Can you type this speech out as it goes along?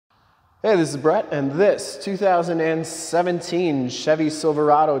Hey, this is Brett, and this 2017 Chevy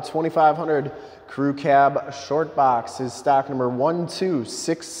Silverado 2500 Crew Cab Short Box is stock number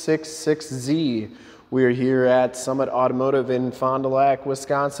 12666Z. We are here at Summit Automotive in Fond du Lac,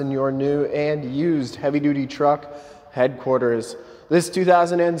 Wisconsin, your new and used heavy-duty truck headquarters. This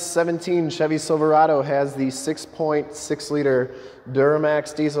 2017 Chevy Silverado has the 6.6-liter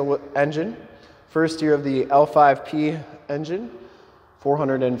Duramax diesel engine, first year of the L5P engine.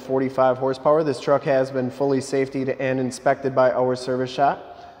 445 horsepower. This truck has been fully safetied and inspected by our service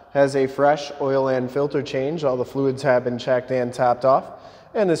shop. Has a fresh oil and filter change. All the fluids have been checked and topped off.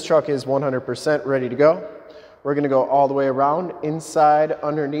 And this truck is 100% ready to go. We're going to go all the way around, inside,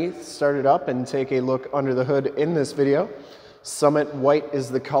 underneath, start it up, and take a look under the hood in this video. Summit White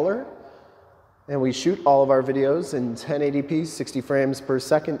is the color. And we shoot all of our videos in 1080p, 60 frames per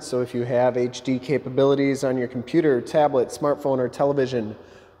second, so if you have HD capabilities on your computer, tablet, smartphone, or television,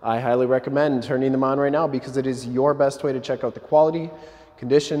 I highly recommend turning them on right now because it is your best way to check out the quality,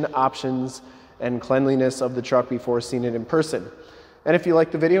 condition, options, and cleanliness of the truck before seeing it in person. And if you like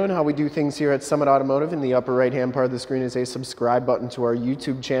the video and how we do things here at Summit Automotive, in the upper right-hand part of the screen is a subscribe button to our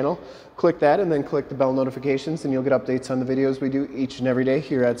YouTube channel. Click that and then click the bell notifications and you'll get updates on the videos we do each and every day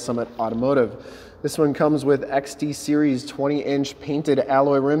here at Summit Automotive. This one comes with XD Series 20-inch painted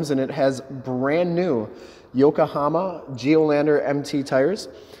alloy rims, and it has brand new Yokohama Geolandar MT tires.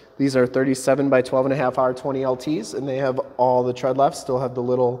 These are 37 by 12.5 R20 LTs, and they have all the tread left, still have the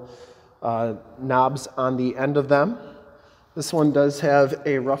little knobs on the end of them. This one does have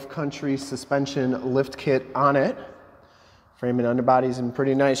a rough country suspension lift kit on it. Frame and underbody's in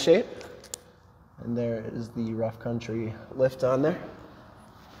pretty nice shape. And there is the rough country lift on there.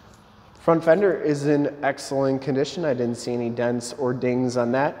 Front fender is in excellent condition. I didn't see any dents or dings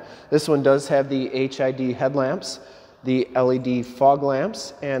on that. This one does have the HID headlamps, the LED fog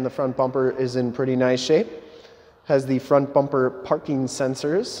lamps, and the front bumper is in pretty nice shape. Has the front bumper parking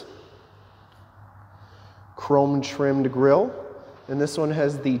sensors, chrome trimmed grille, and this one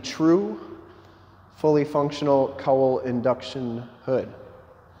has the true fully functional Cowl induction hood.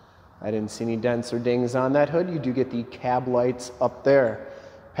 I didn't see any dents or dings on that hood. You do get the cab lights up there.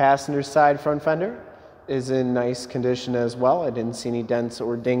 Passenger side front fender is in nice condition as well. I didn't see any dents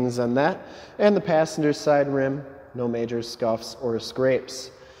or dings on that. And the passenger side rim, no major scuffs or scrapes.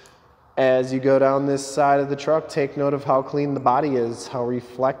 As you go down this side of the truck, take note of how clean the body is, how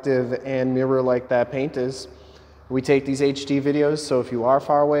reflective and mirror-like that paint is. We take these HD videos, so if you are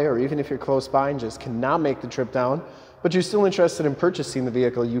far away or even if you're close by and just cannot make the trip down, but you're still interested in purchasing the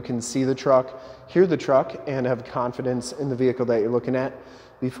vehicle, you can see the truck, hear the truck, and have confidence in the vehicle that you're looking at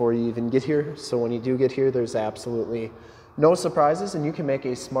before you even get here. So when you do get here, there's absolutely no surprises, and you can make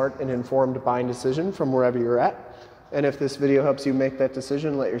a smart and informed buying decision from wherever you're at. And if this video helps you make that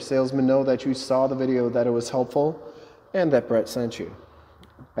decision, let your salesman know that you saw the video, that it was helpful, and that Brett sent you.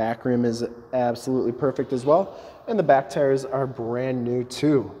 Back rim is absolutely perfect as well, and the back tires are brand new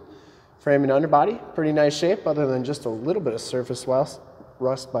too. Frame and underbody, pretty nice shape, other than just a little bit of surface rust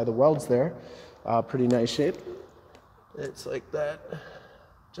by the welds there. Pretty nice shape. It's like that,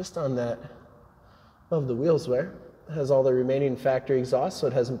 just on that of the wheels there. It has all the remaining factory exhaust, so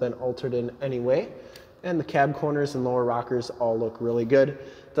it hasn't been altered in any way. And the cab corners and lower rockers all look really good.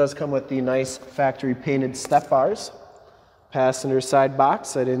 It does come with the nice factory painted step bars. Passenger side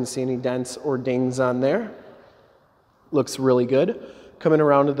box, I didn't see any dents or dings on there. Looks really good. Coming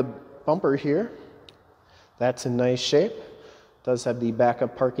around to the bumper here, that's in nice shape. Does have the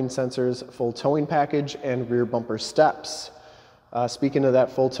backup parking sensors, full towing package, and rear bumper steps. Speaking of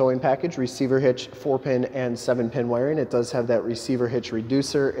that full towing package, receiver hitch, 4-pin and 7-pin wiring. It does have that receiver hitch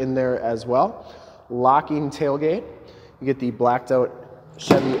reducer in there as well. Locking tailgate. You get the blacked out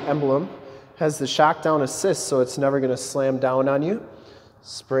Chevy emblem. Has the shock down assist, so it's never going to slam down on you.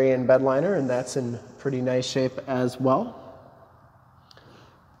 Spray and bed liner, and that's in pretty nice shape as well.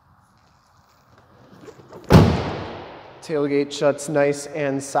 Tailgate shuts nice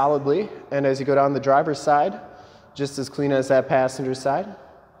and solidly, and as you go down the driver's side, just as clean as that passenger side.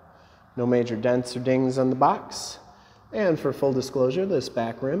 No major dents or dings on the box. And for full disclosure, this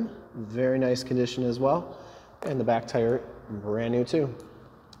back rim, very nice condition as well. And the back tire, brand new too.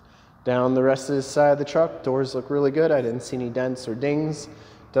 Down the rest of this side of the truck, doors look really good. I didn't see any dents or dings.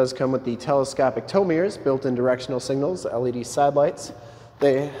 Does come with the telescopic tow mirrors, built-in directional signals, LED side lights.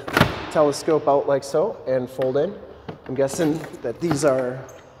 They telescope out like so and fold in. I'm guessing that these are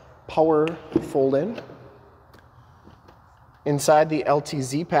power fold in. Inside, the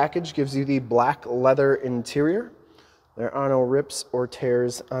L.T.C.H package gives you the black leather interior. There are no rips or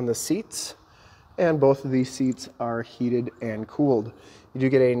tears on the seats, and both of these seats are heated and cooled. You do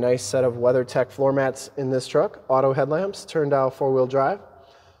get a nice set of WeatherTech floor mats in this truck, auto headlamps, turn dial 4-wheel drive,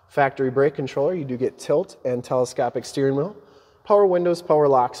 factory brake controller. You do get tilt and telescopic steering wheel, power windows, power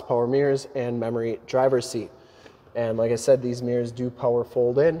locks, power mirrors, and memory driver's seat. And like I said, these mirrors do power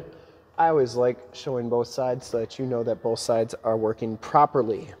fold in. I always like showing both sides so that you know that both sides are working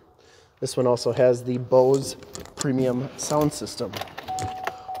properly. This one also has the Bose premium sound system.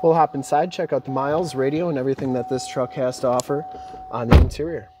 We'll hop inside, check out the miles, radio, and everything that this truck has to offer on the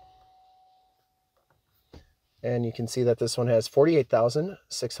interior. And you can see that this one has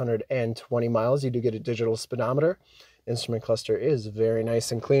 48,620 miles. You do get a digital speedometer. Instrument cluster is very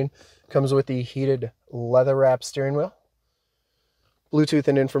nice and clean. Comes with the heated leather wrap steering wheel. Bluetooth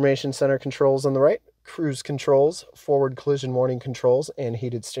and information center controls on the right. Cruise controls, forward collision warning controls, and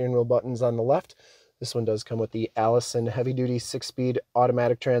heated steering wheel buttons on the left. This one does come with the Allison heavy-duty 6-speed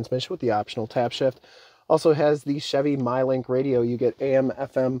automatic transmission with the optional tap shift. Also has the Chevy MyLink radio. You get AM,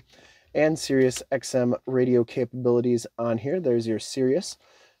 FM, and Sirius XM radio capabilities on here. There's your Sirius.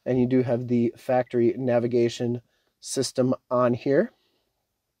 And you do have the factory navigation system on here.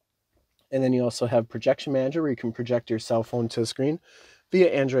 And then you also have Projection Manager, where you can project your cell phone to a screen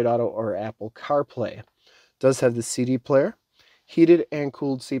via Android Auto or Apple CarPlay. Does have the CD player, heated and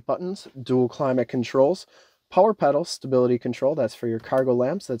cooled seat buttons, dual climate controls, power pedal, stability control. That's for your cargo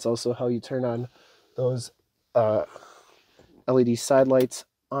lamps. That's also how you turn on those LED side lights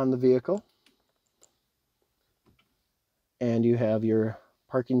on the vehicle. And you have your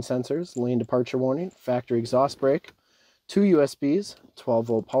parking sensors, lane departure warning, factory exhaust brake, 2 USBs,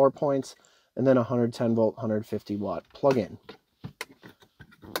 12-volt power points, and then a 110-volt, 150-watt plug-in.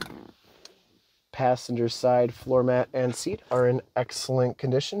 Passenger side floor mat and seat are in excellent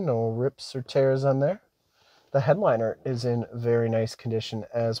condition. No rips or tears on there. The headliner is in very nice condition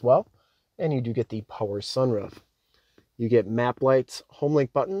as well. And you do get the power sunroof. You get map lights, home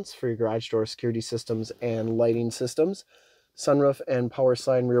link buttons for your garage door security systems and lighting systems. Sunroof and power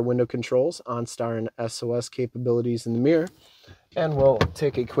slide rear window controls, OnStar and SOS capabilities in the mirror. And we'll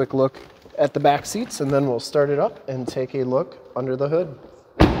take a quick look at the back seats, and then we'll start it up and take a look under the hood.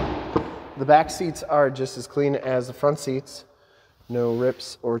 The back seats are just as clean as the front seats. No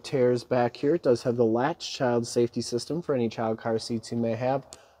rips or tears back here. It does have the Latch child safety system for any child car seats you may have.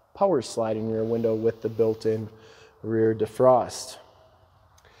 Power sliding rear window with the built-in rear defrost.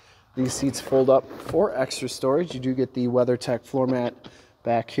 These seats fold up for extra storage. You do get the WeatherTech floor mat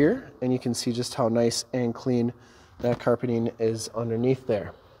back here, and you can see just how nice and clean that carpeting is underneath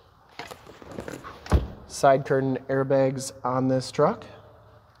there. Side curtain airbags on this truck.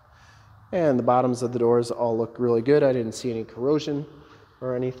 And the bottoms of the doors all look really good. I didn't see any corrosion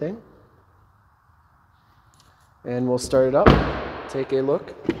or anything. And we'll start it up, take a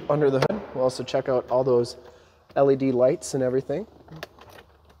look under the hood. We'll also check out all those LED lights and everything.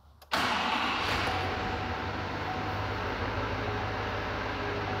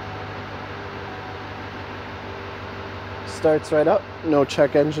 Starts right up, no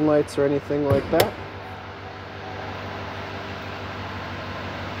check engine lights or anything like that.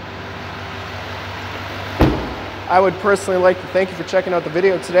 I would personally like to thank you for checking out the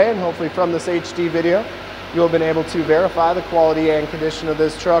video today, and hopefully from this HD video you'll have been able to verify the quality and condition of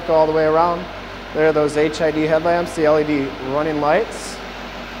this truck all the way around. There are those HID headlamps, the LED running lights.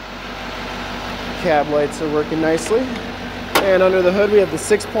 Cab lights are working nicely. And under the hood we have the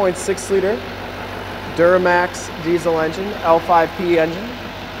 6.6 liter Duramax diesel engine, L5P engine,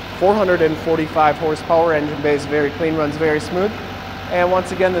 445 horsepower, engine bay is very clean, runs very smooth. And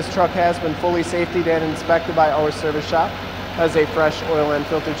once again, this truck has been fully safetied and inspected by our service shop. Has a fresh oil and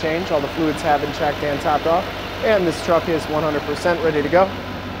filter change. All the fluids have been checked and topped off. And this truck is 100% ready to go.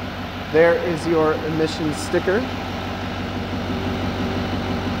 There is your emissions sticker.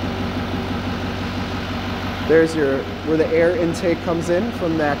 There's where the air intake comes in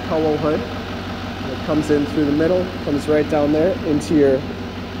from that Cowl hood. It comes in through the middle, comes right down there into your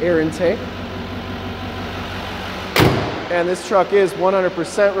air intake. And this truck is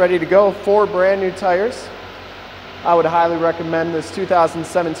 100% ready to go. 4 brand new tires. I would highly recommend this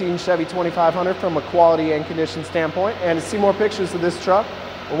 2017 Chevy 2500 from a quality and condition standpoint. And to see more pictures of this truck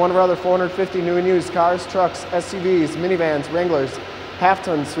or one of our other 450 new and used cars, trucks, SUVs, minivans, Wranglers, half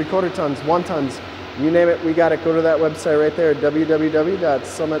tons, 3/4 tons, 1 tons, you name it, we got it. Go to that website right there,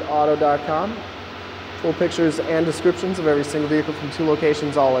 www.summitauto.com. Full pictures and descriptions of every single vehicle from 2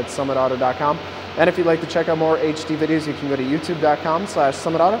 locations, all at summitauto.com. And if you'd like to check out more HD videos, you can go to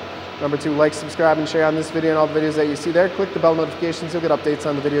youtube.com/summitauto. Remember to like, subscribe, and share on this video and all the videos that you see there. Click the bell notifications. You'll get updates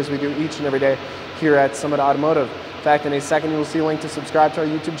on the videos we do each and every day here at Summit Automotive. In fact, in a second, you will see a link to subscribe to our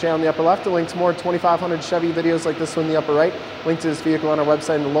YouTube channel in the upper left, a link to more 2,500 Chevy videos like this one in the upper right, link to this vehicle on our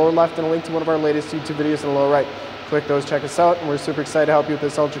website in the lower left, and a link to one of our latest YouTube videos in the lower right. Click those, check us out, and we're super excited to help you with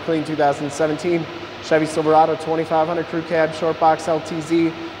this ultra clean 2017 Chevy Silverado 2500 Crew Cab Shortbox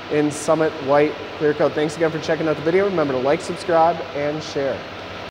LTZ in Summit White Clear Coat. Thanks again for checking out the video. Remember to like, subscribe, and share.